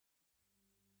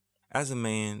As a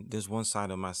man, there's one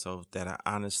side of myself that I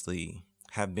honestly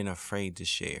have been afraid to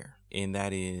share, and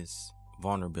that is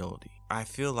vulnerability. I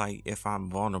feel like if I'm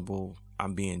vulnerable,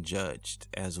 I'm being judged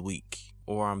as weak,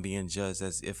 or I'm being judged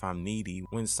as if I'm needy.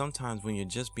 When sometimes when you're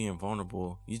just being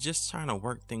vulnerable, you're just trying to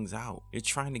work things out. You're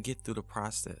trying to get through the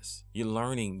process. You're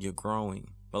learning, you're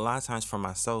growing. But a lot of times for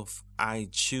myself, I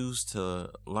choose to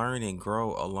learn and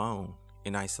grow alone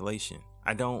in isolation.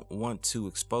 I don't want to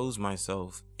expose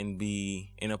myself and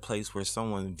be in a place where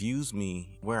someone views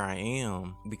me where I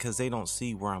am because they don't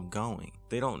see where I'm going.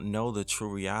 They don't know the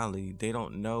true reality. They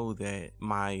don't know that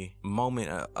my moment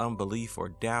of unbelief or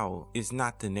doubt is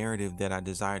not the narrative that I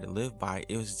desire to live by.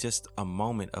 It was just a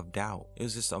moment of doubt. It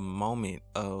was just a moment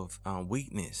of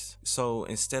weakness. So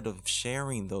instead of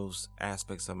sharing those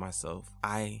aspects of myself,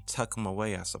 I tuck them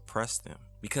away. I suppress them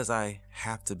because I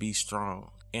have to be strong.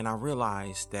 And I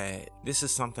realized that this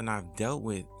is something I've dealt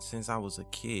with since I was a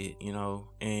kid,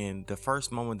 and the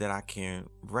first moment that I can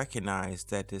recognize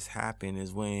that this happened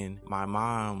is when my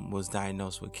mom was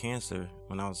diagnosed with cancer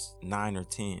when I was 9 or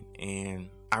 10. And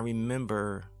I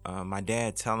remember my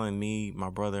dad telling me, my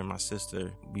brother, and my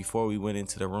sister before we went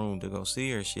into the room to go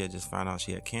see her. She had just found out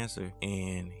she had cancer,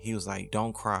 and he was like,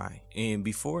 "Don't cry." And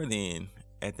before then,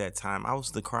 at that time, I was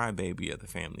the crybaby of the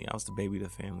family. I was the baby of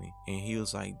the family. And he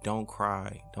was like, "Don't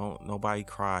cry. Don't nobody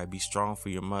cry. Be strong for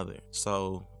your mother."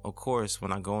 So, of course,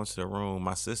 when I go into the room,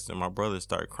 my sister and my brother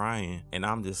start crying. And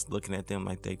I'm just looking at them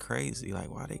like they crazy.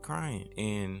 Like, why are they crying?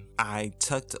 And I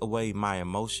tucked away my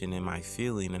emotion and my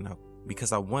feeling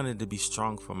because I wanted to be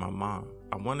strong for my mom.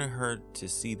 I wanted her to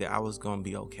see that I was going to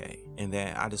be okay and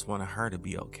that I just wanted her to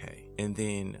be okay. And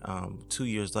then 2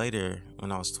 years later,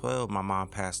 when I was 12, my mom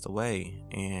passed away.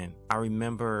 And I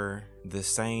remember the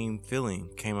same feeling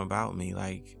came about me.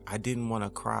 Like, I didn't want to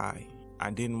cry.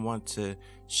 I didn't want to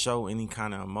show any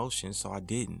kind of emotion, so I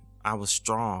didn't. I was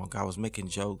strong. I was making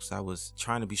jokes. I was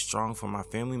trying to be strong for my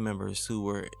family members who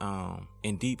were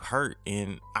in deep hurt,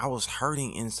 and I was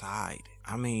hurting inside.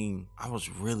 I mean, I was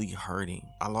really hurting.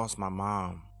 I lost my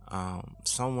mom,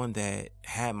 someone that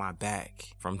had my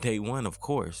back from day one, of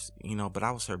course, but I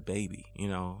was her baby,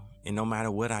 and no matter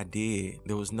what I did,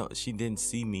 she didn't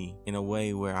see me in a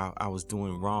way where I was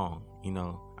doing wrong.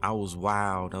 I was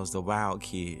wild. I was the wild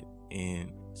kid,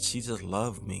 and she just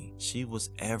loved me. She was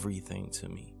everything to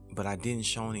me. But I didn't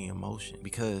show any emotion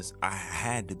because I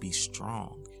had to be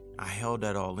strong. I held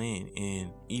that all in.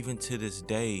 And even to this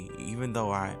day, even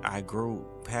though I grew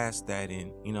past that,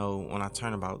 and when I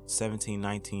turned about 17,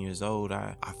 19 years old,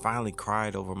 I finally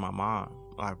cried over my mom.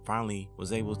 I finally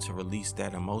was able to release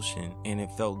that emotion, and it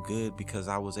felt good because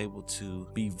I was able to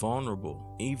be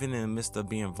vulnerable. Even in the midst of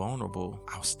being vulnerable,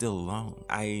 I was still alone.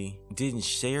 I didn't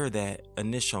share that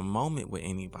initial moment with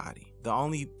anybody. The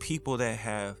only people that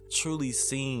have truly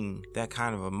seen that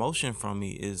kind of emotion from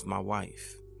me is my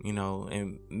wife,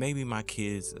 and maybe my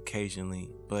kids occasionally,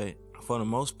 but for the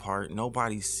most part,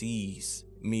 nobody sees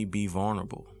me be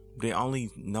vulnerable. They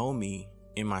only know me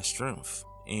in my strength.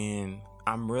 And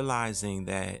I'm realizing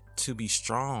that to be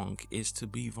strong is to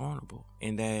be vulnerable,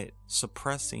 and that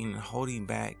suppressing and holding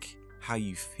back how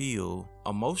you feel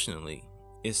emotionally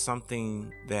is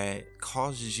something that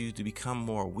causes you to become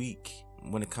more weak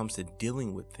when it comes to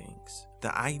dealing with things.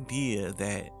 The idea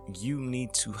that you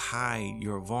need to hide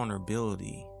your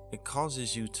vulnerability, it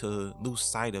causes you to lose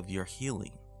sight of your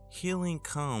healing. Healing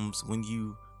comes when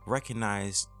you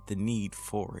recognize the need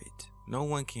for it. No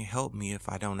one can help me if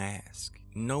I don't ask.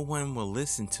 No one will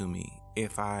listen to me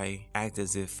if I act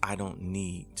as if I don't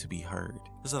need to be heard.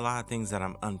 There's a lot of things that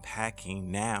I'm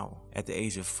unpacking now at the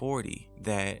age of 40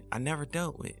 that I never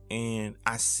dealt with. And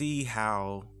I see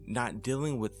how not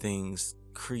dealing with things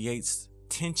creates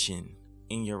tension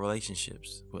in your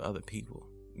relationships with other people,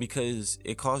 because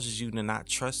it causes you to not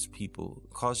trust people.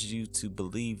 It causes you to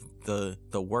believe the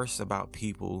worst about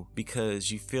people because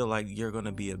you feel like you're going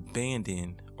to be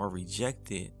abandoned or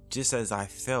rejected, just as I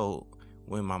felt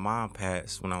when my mom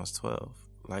passed when I was 12.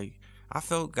 Like, I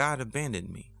felt God abandoned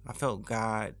me. I felt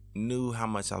God knew how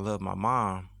much I loved my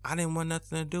mom. I didn't want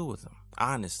nothing to do with him,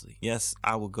 honestly. Yes,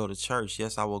 I would go to church.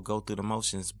 Yes, I will go through the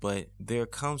motions, but there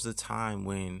comes a time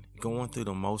when going through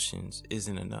the motions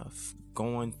isn't enough.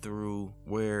 Going through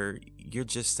where you're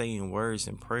just saying words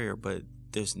in prayer, but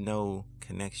there's no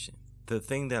connection. The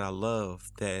thing that I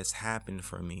love that has happened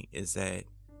for me is that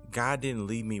God didn't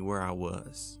leave me where I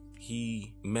was.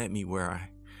 He met me where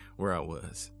I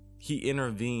was. He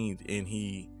intervened, and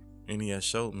he has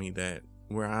showed me that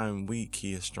where I'm weak,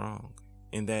 he is strong.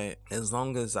 And that as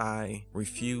long as I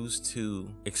refuse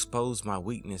to expose my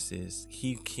weaknesses,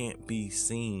 he can't be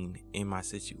seen in my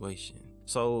situation.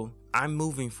 So I'm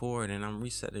moving forward and I'm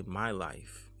resetting my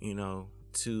life,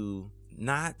 to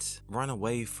not run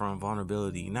away from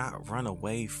vulnerability, not run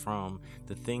away from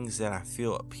the things that I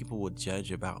feel people would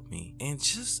judge about me, and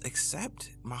just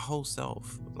accept my whole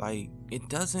self. Like, it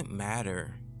doesn't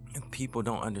matter if people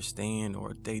don't understand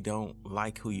or they don't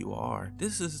like who you are.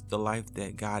 This is the life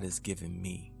that God has given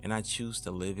me, and I choose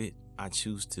to live it. I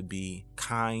choose to be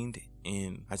kind,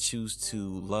 and I choose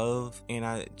to love, and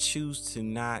I choose to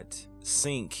not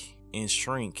sink and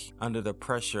shrink under the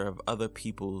pressure of other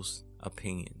people's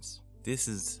opinions. This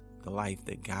is the life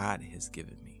that God has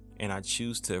given me, and I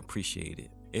choose to appreciate it.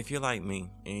 If you're like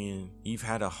me and you've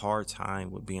had a hard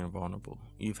time with being vulnerable,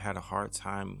 you've had a hard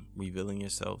time revealing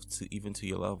yourself even to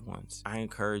your loved ones, I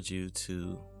encourage you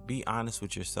to be honest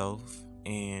with yourself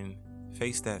and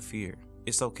face that fear.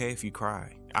 It's okay if you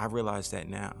cry. I realize that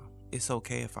now. It's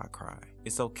okay if I cry.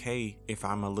 It's okay if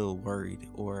I'm a little worried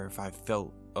or if I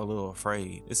felt a little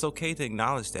afraid. It's okay to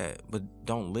acknowledge that, but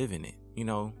don't live in it.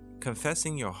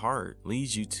 Confessing your heart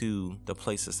leads you to the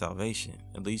place of salvation.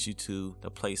 It leads you to the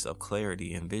place of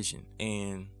clarity and vision.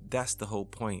 And that's the whole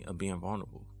point of being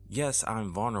vulnerable. Yes,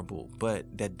 I'm vulnerable,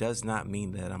 but that does not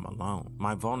mean that I'm alone.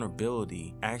 My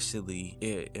vulnerability actually,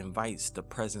 it invites the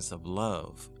presence of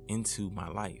love into my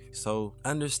life. So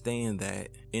understand that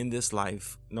in this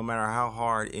life, no matter how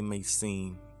hard it may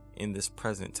seem in this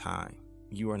present time,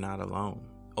 you are not alone.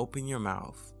 Open your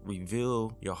mouth,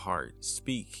 reveal your heart,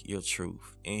 speak your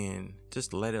truth, and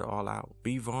just let it all out.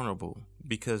 Be vulnerable,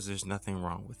 because there's nothing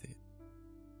wrong with it.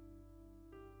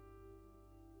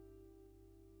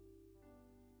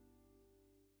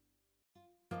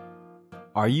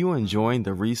 Are you enjoying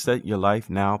the Reset Your Life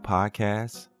Now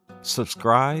podcast?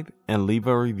 Subscribe and leave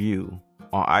a review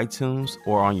on iTunes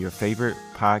or on your favorite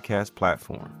podcast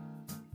platform.